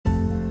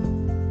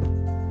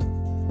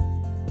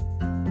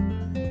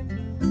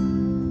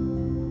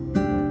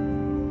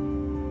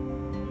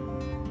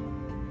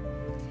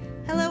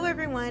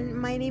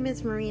everyone. My name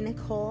is Marie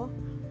Nicole.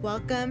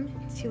 Welcome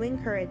to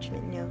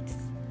Encouragement Notes.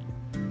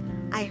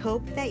 I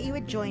hope that you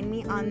would join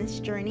me on this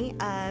journey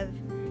of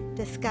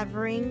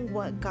discovering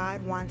what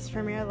God wants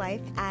from your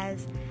life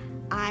as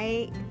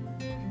I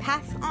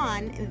pass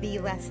on the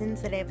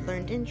lessons that I've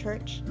learned in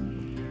church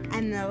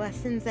and the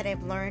lessons that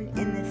I've learned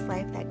in this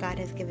life that God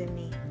has given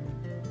me.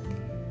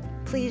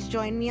 Please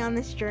join me on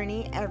this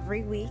journey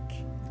every week,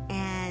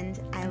 and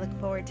I look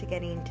forward to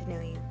getting to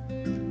know you.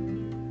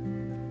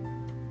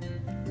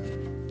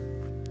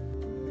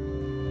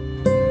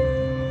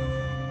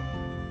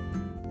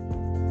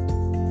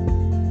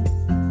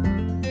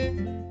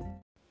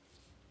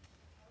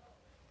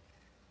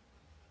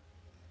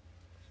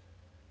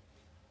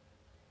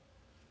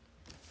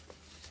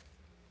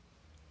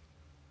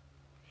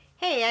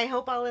 Hey, I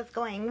hope all is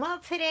going well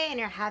today and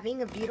you're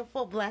having a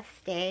beautiful,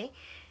 blessed day.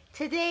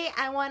 Today,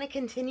 I want to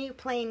continue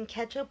playing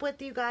catch up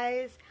with you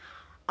guys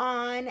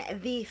on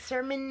the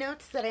sermon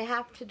notes that I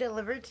have to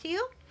deliver to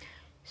you.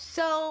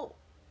 So,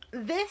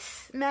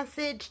 this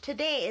message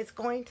today is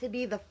going to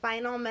be the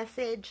final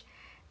message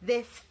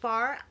this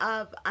far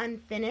of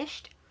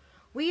Unfinished.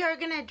 We are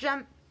going to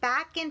jump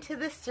back into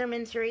the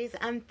sermon series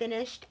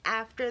Unfinished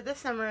after the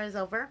summer is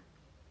over.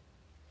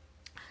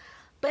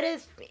 But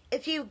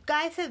if you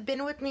guys have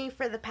been with me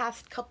for the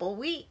past couple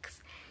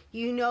weeks,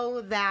 you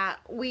know that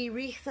we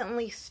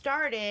recently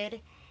started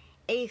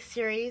a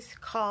series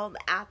called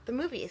At the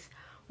Movies,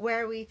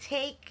 where we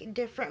take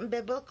different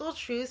biblical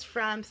truths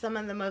from some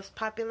of the most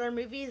popular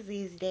movies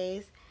these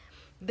days,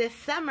 this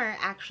summer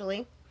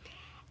actually,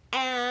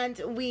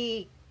 and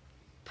we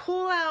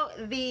pull out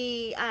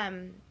the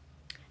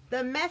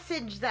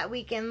message that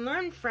we can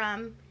learn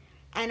from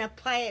and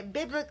apply it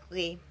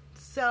biblically.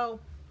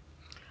 So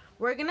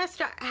we're going to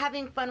start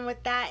having fun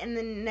with that in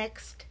the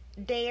next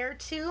day or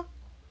two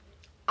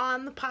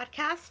on the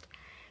podcast,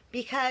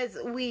 because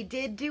we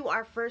did do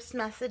our first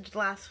message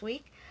last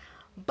week,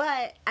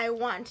 but I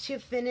want to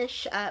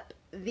finish up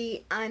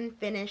the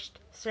Unfinished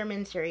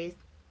sermon series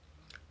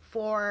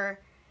for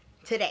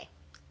today.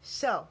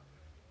 So,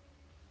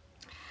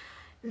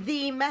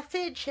 the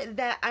message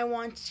that I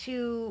want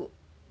to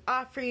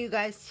offer you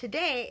guys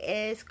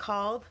today is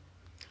called,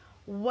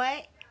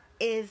 What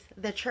is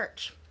the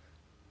Church?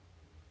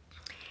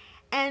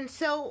 And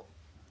so,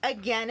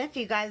 again, if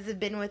you guys have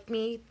been with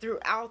me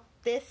throughout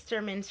this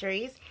sermon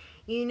series,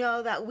 you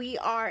know that we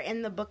are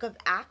in the book of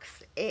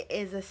Acts. It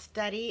is a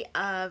study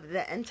of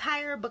the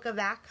entire book of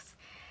Acts.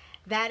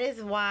 That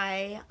is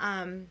why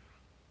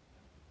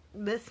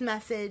this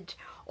message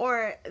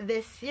or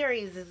this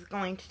series is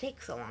going to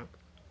take so long.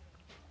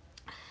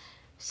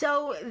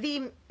 So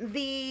the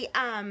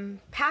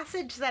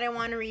passage that I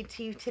want to read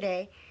to you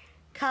today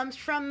comes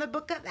from the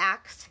book of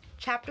Acts,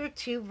 chapter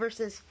 2,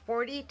 verses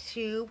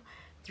 42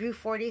 through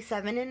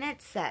 47, and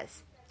it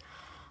says,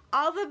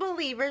 All the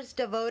believers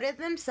devoted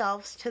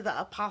themselves to the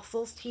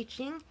apostles'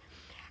 teaching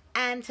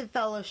and to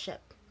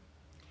fellowship,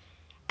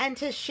 and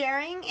to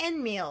sharing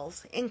in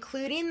meals,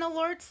 including the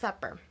Lord's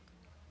Supper,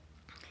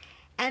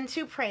 and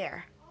to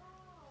prayer.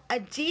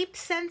 A deep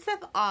sense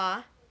of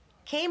awe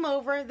came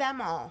over them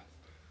all.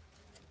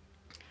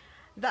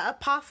 The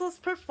apostles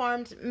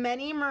performed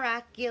many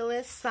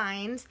miraculous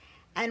signs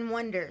and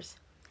wonders,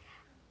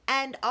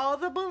 and all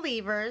the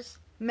believers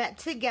met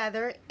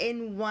together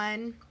in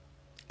one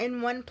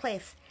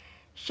place,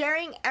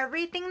 sharing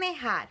everything they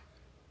had.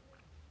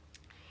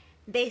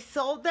 They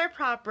sold their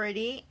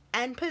property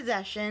and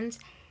possessions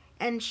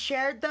and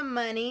shared the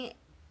money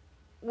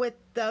with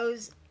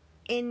those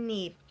in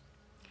need.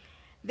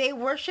 They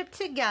worshiped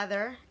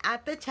together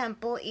at the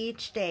temple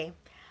each day,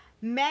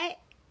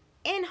 met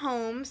in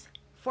homes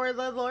for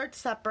the Lord's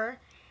Supper,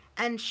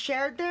 and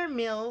shared their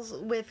meals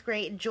with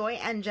great joy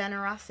and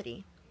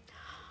generosity.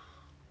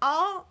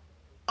 All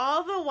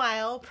the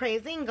while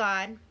praising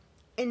God,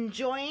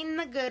 enjoying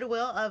the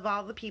goodwill of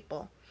all the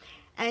people.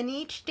 And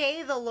each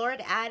day the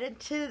Lord added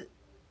to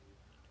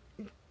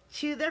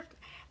their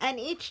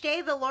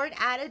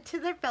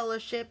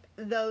fellowship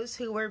those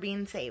who were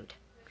being saved.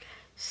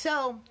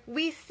 So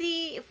we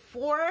see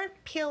 4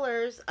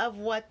 pillars of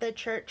what the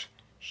church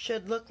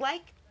should look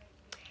like.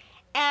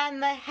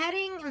 And the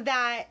heading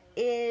that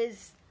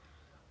is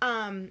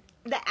the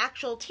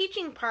actual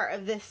teaching part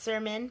of this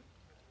sermon,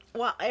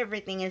 well,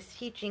 everything is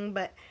teaching,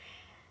 but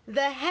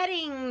the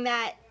heading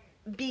that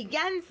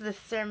begins the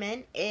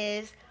sermon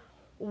is,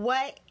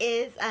 what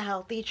is a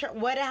healthy church?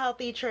 What a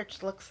healthy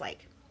church looks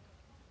like.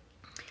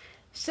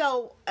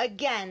 So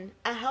again,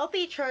 a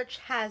healthy church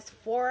has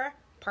 4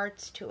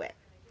 parts to it.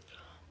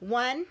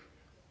 1,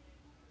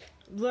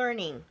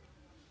 learning.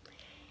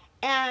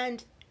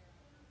 And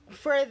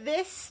for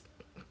this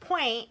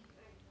point,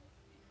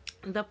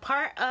 the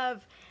part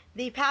of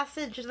the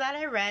passage that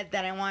I read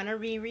that I want to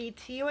reread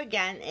to you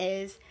again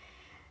is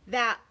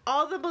that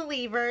all the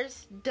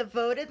believers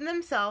devoted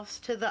themselves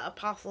to the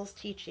apostles'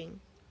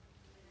 teaching.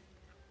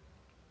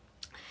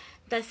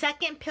 The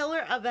second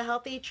pillar of a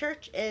healthy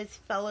church is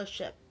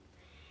fellowship.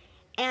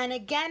 And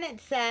again it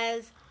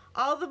says,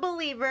 all the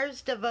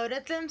believers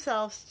devoted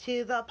themselves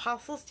to the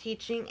apostles'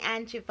 teaching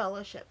and to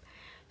fellowship.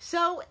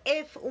 So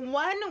if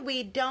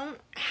we don't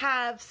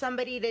have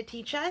somebody to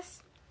teach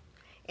us,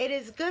 it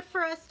is good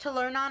for us to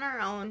learn on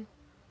our own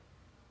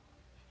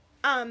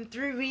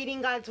through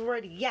reading God's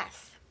word,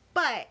 yes.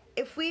 But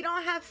if we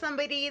don't have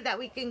somebody that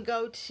we can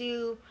go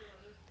to,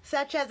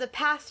 such as a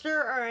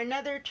pastor or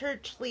another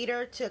church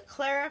leader, to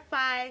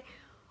clarify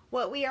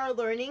what we are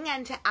learning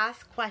and to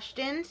ask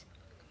questions,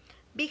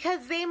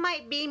 because they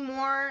might be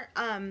more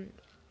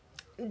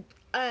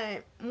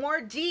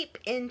deep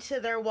into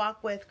their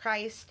walk with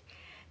Christ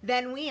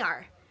than we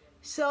are.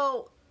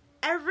 So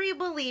every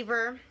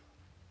believer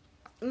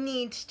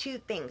needs two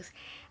things.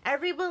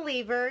 Every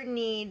believer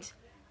needs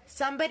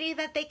somebody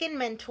that they can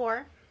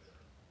mentor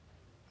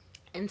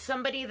and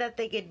somebody that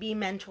they could be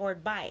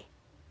mentored by.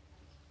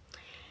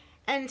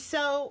 And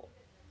so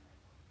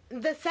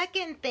the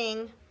second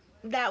thing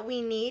that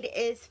we need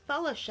is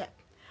fellowship.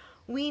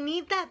 We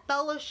need that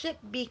fellowship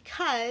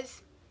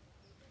because,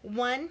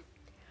 one,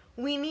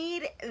 we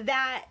need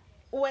that,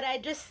 what I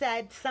just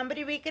said,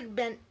 somebody we could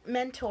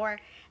mentor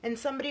and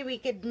somebody we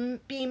could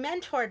be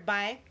mentored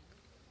by.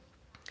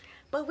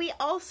 But we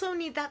also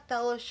need that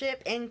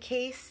fellowship in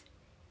case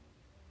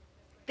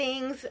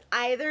things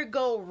either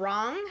go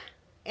wrong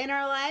in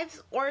our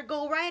lives or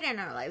go right in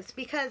our lives,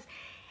 because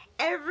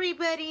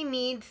everybody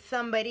needs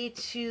somebody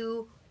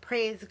to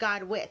praise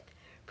God with.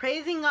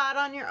 Praising God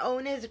on your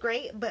own is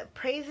great, but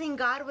praising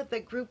God with a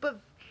group of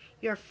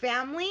your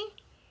family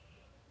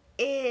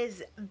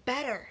is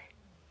better.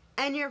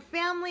 And your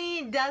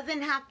family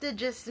doesn't have to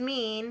just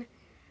mean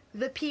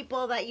the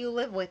people that you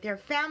live with. Your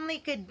family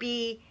could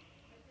be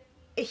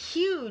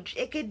huge.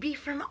 It could be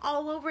from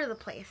all over the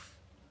place.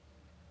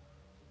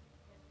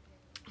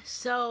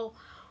 So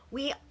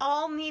we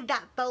all need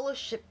that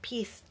fellowship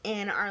piece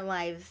in our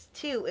lives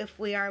too, if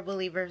we are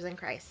believers in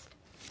Christ.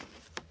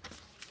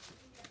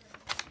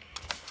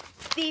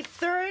 The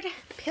third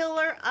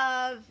pillar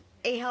of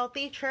a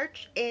healthy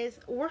church is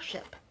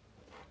worship.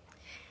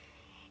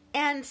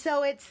 And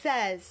so it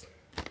says,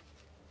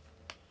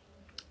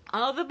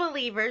 all the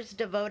believers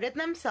devoted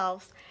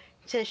themselves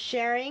to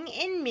sharing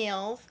in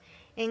meals,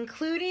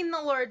 including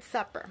the Lord's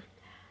Supper.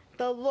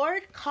 The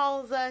Lord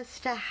calls us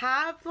to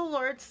have the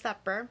Lord's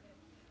Supper,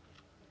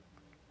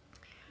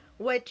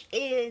 which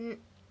in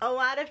a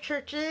lot of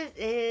churches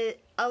is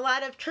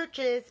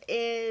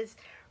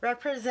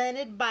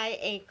represented by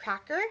a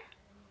cracker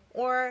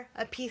or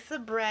a piece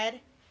of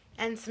bread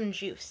and some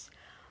juice.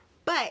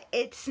 But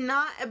it's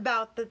not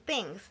about the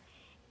things.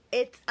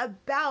 It's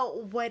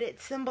about what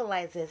it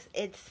symbolizes.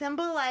 It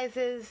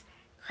symbolizes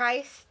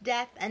Christ's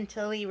death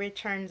until he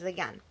returns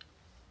again.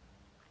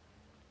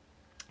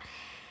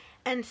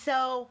 And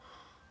so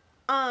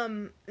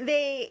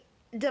they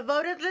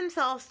devoted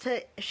themselves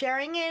to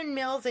sharing in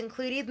meals,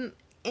 including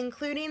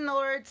the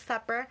Lord's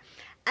Supper,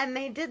 and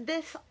they did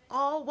this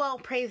all while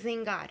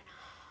praising God,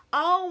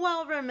 all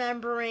while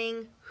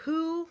remembering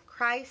who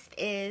Christ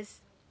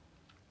is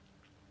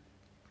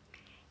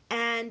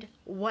and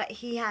what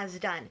he has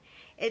done.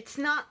 It's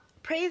not,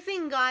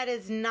 praising God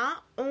is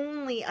not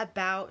only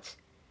about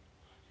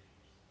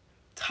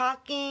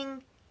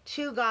talking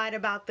to God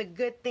about the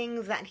good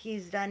things that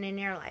he's done in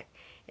your life.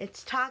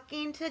 It's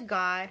talking to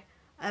God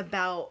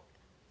about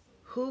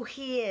who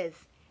he is.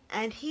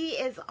 And he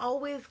is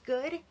always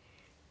good.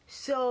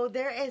 So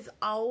there is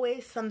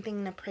always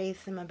something to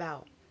praise him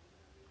about.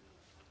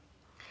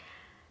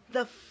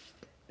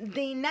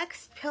 The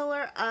next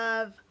pillar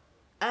of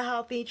a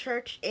healthy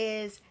church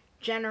is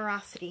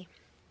generosity.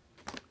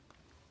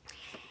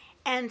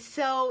 And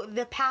so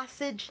the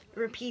passage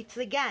repeats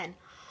again.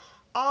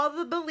 All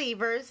the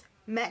believers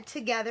met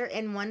together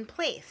in one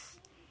place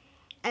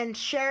and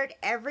shared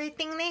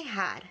everything they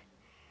had.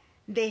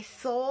 They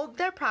sold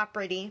their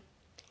property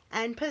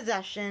and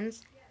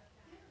possessions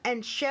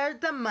and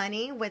shared the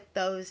money with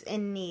those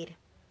in need.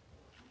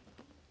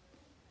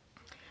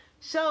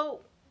 So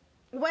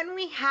when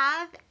we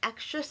have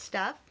extra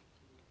stuff,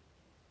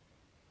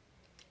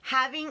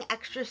 having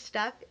extra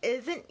stuff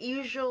isn't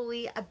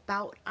usually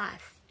about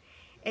us.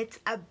 It's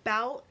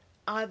about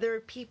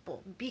other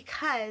people,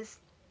 because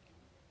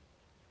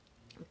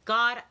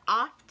God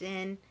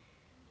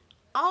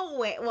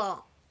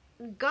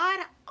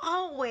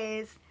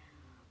always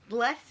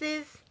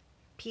blesses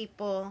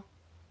people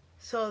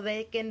so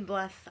they can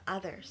bless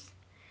others.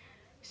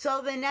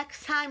 So the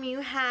next time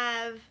you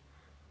have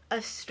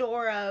a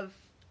stock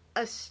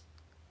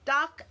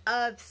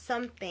of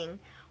something,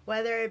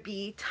 whether it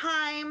be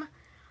time,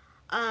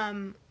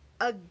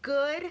 a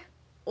good,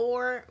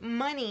 or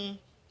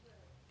money,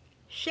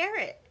 share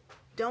it.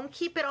 Don't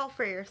keep it all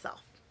for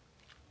yourself.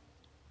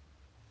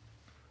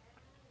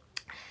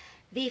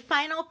 The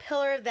final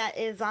pillar that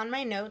is on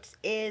my notes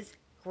is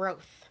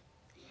growth.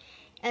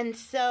 And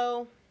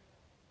so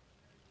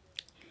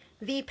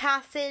the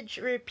passage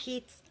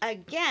repeats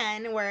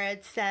again where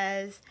it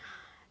says,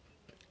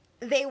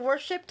 they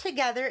worshiped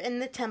together in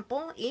the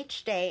temple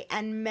each day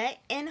and met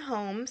in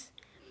homes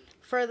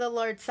for the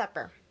Lord's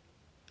Supper.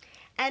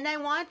 And I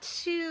want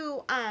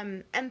to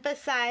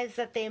emphasize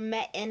that they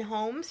met in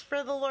homes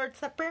for the Lord's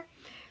Supper,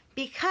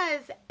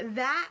 Because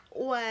that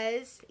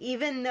was,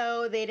 even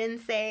though they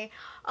didn't say,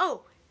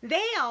 oh,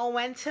 they all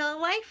went to a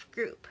life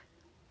group.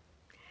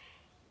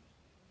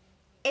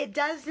 It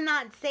does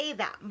not say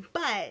that,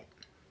 but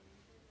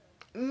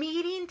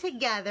meeting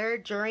together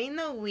during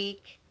the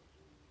week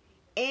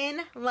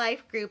in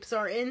life groups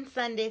or in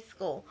Sunday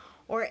school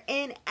or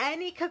in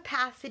any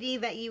capacity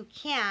that you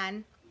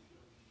can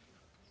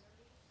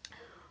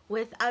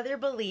with other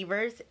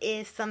believers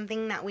is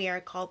something that we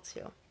are called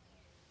to.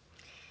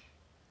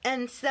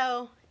 And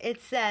so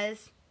it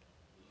says,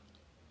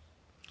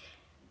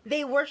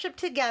 they worshiped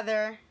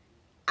together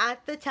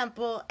at the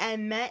temple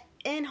and met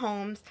in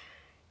homes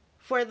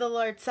for the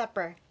Lord's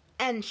Supper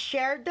and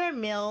shared their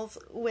meals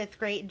with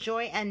great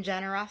joy and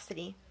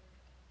generosity,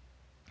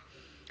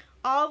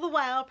 all the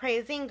while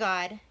praising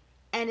God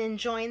and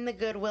enjoying the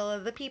goodwill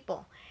of the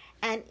people.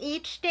 And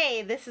each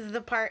day, this is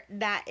the part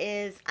that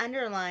is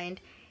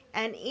underlined,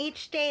 and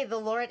each day the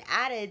Lord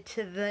added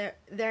to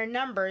their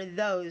number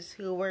those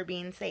who were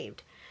being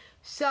saved.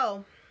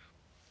 So,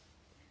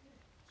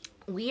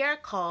 we are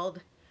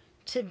called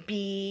to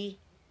be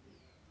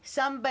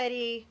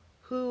somebody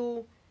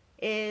who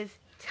is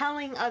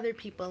telling other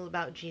people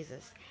about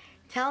Jesus,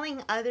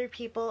 telling other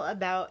people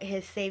about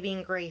his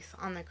saving grace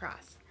on the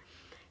cross,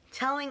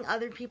 telling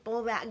other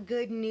people that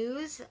good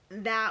news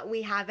that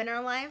we have in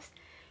our lives.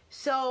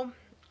 So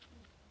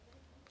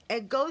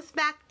it goes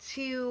back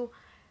to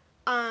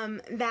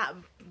that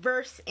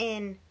verse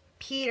in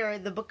Peter,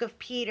 the book of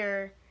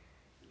Peter,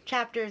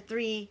 chapter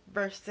 3,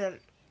 verse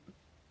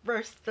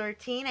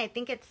 13.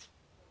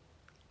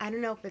 I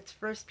don't know if it's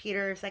 1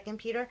 Peter or 2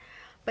 Peter,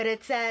 but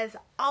it says,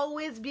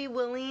 always be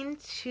willing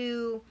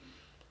to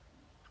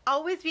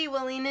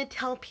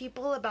tell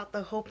people about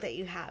the hope that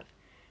you have.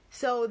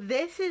 So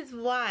this is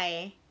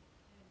why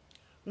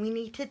we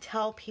need to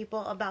tell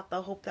people about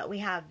the hope that we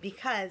have,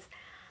 because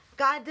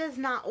God does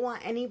not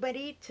want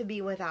anybody to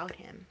be without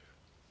him.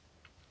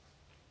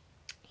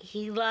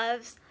 He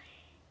loves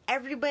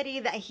everybody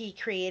that he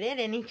created,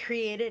 and he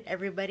created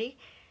everybody.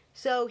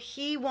 So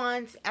he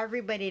wants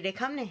everybody to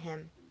come to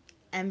him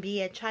and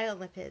be a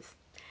child of his.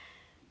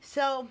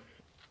 So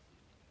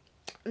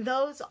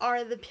those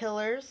are the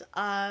pillars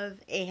of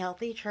a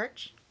healthy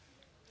church.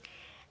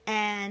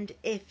 And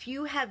if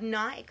you have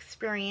not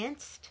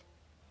experienced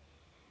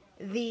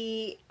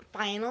the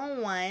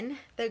final one,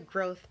 the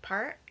growth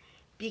part,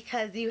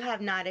 because you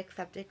have not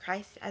accepted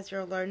Christ as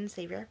your Lord and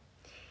Savior,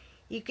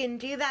 you can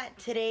do that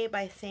today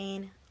by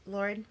saying,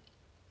 Lord,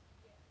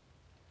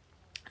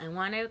 I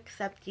want to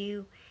accept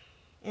you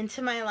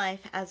into my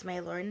life as my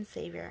Lord and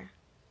Savior.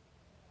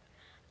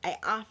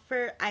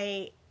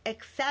 I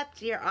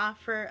accept your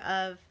offer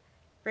of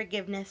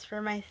forgiveness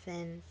for my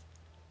sins,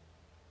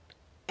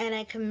 and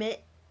I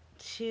commit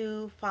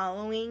to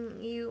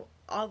following you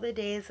all the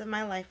days of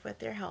my life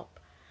with your help.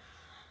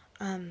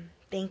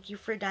 Thank you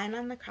for dying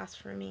on the cross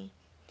for me,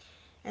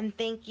 and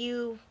thank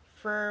you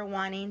for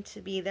wanting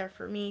to be there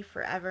for me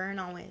forever and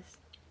always.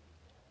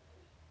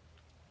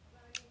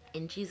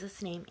 In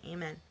Jesus' name,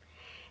 amen.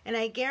 And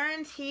I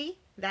guarantee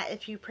that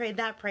if you prayed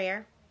that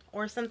prayer,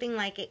 or something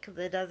like it, because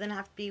it doesn't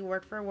have to be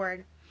word for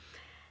word,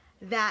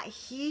 that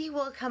he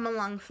will come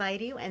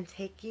alongside you and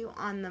take you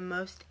on the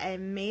most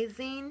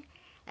amazing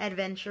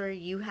adventure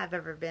you have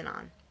ever been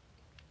on.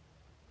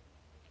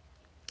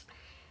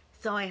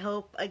 So I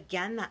hope,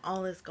 again, that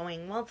all is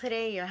going well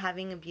today. You're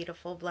having a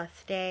beautiful,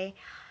 blessed day.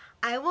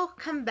 I will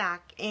come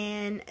back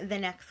in the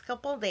next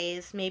couple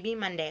days, maybe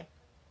Monday.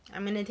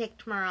 I'm going to take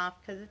tomorrow off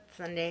because it's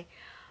Sunday.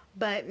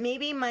 But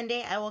maybe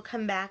Monday I will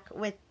come back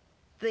with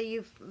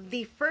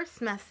the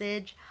first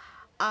message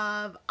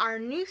of our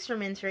new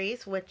sermon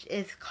series, which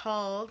is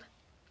called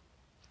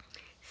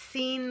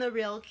Seeing the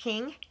Real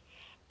King.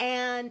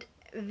 And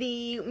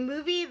the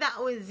movie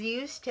that was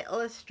used to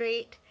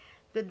illustrate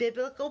the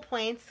biblical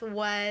points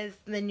was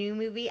the new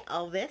movie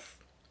Elvis,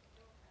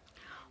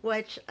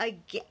 which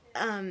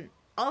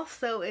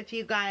also, if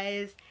you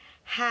guys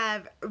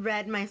have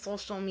read my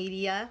social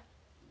media,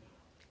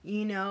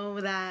 you know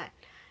that,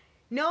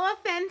 no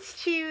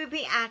offense to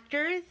the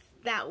actors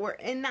that were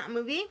in that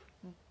movie,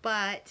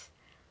 but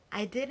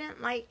I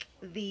didn't like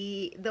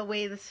the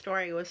way the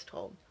story was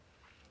told.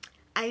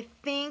 I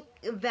think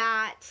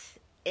that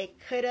it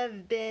could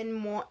have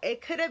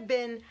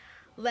been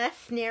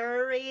less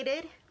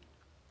narrated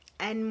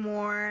and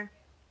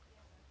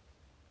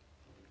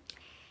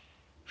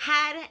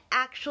had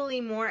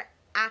actually more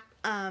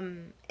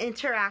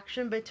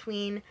interaction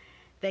between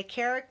the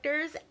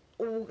characters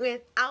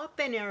without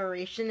the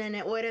narration, and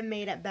it would have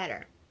made it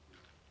better.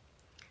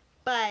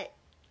 But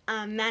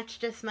that's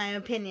just my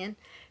opinion.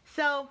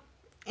 So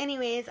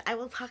anyways, I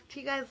will talk to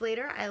you guys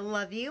later. I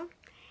love you,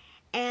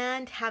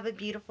 and have a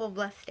beautiful,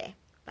 blessed day.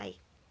 Bye.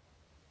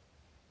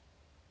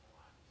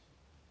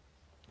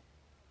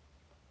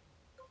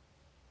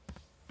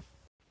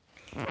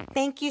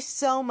 Thank you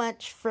so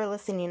much for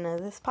listening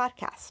to this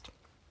podcast.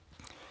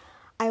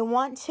 I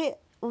want to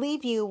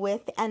leave you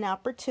with an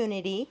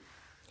opportunity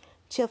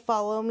to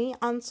follow me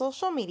on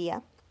social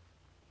media.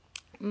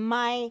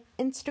 My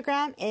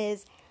Instagram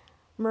is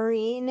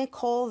Marie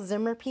Nicole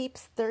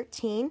Zimmerpeeps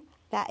 13.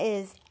 That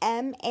is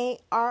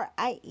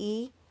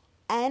MariNicoleZimmerPeeps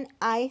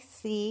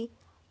 13.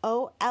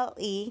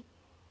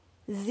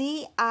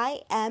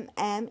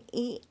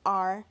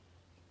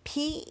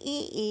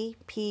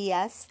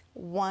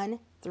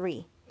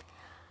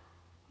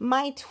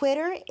 My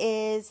Twitter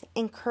is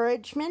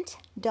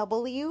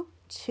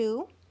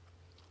encouragementw2.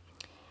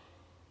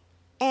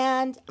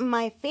 And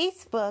my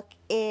Facebook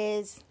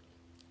is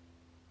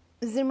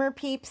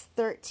Zimmerpeeps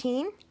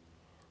 13.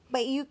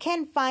 But you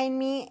can find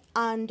me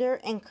under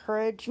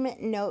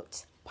Encouragement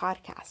Notes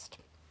Podcast.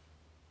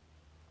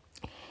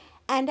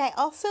 And I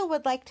also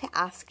would like to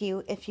ask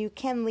you if you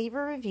can leave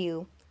a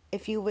review,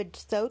 if you would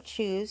so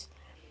choose,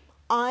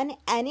 on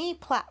any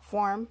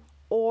platform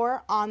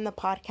or on the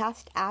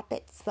podcast app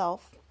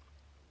itself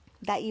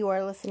that you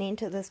are listening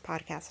to this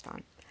podcast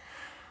on.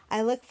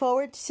 I look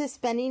forward to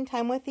spending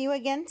time with you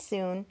again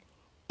soon,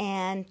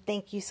 and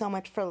thank you so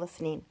much for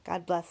listening.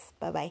 God bless.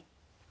 Bye-bye.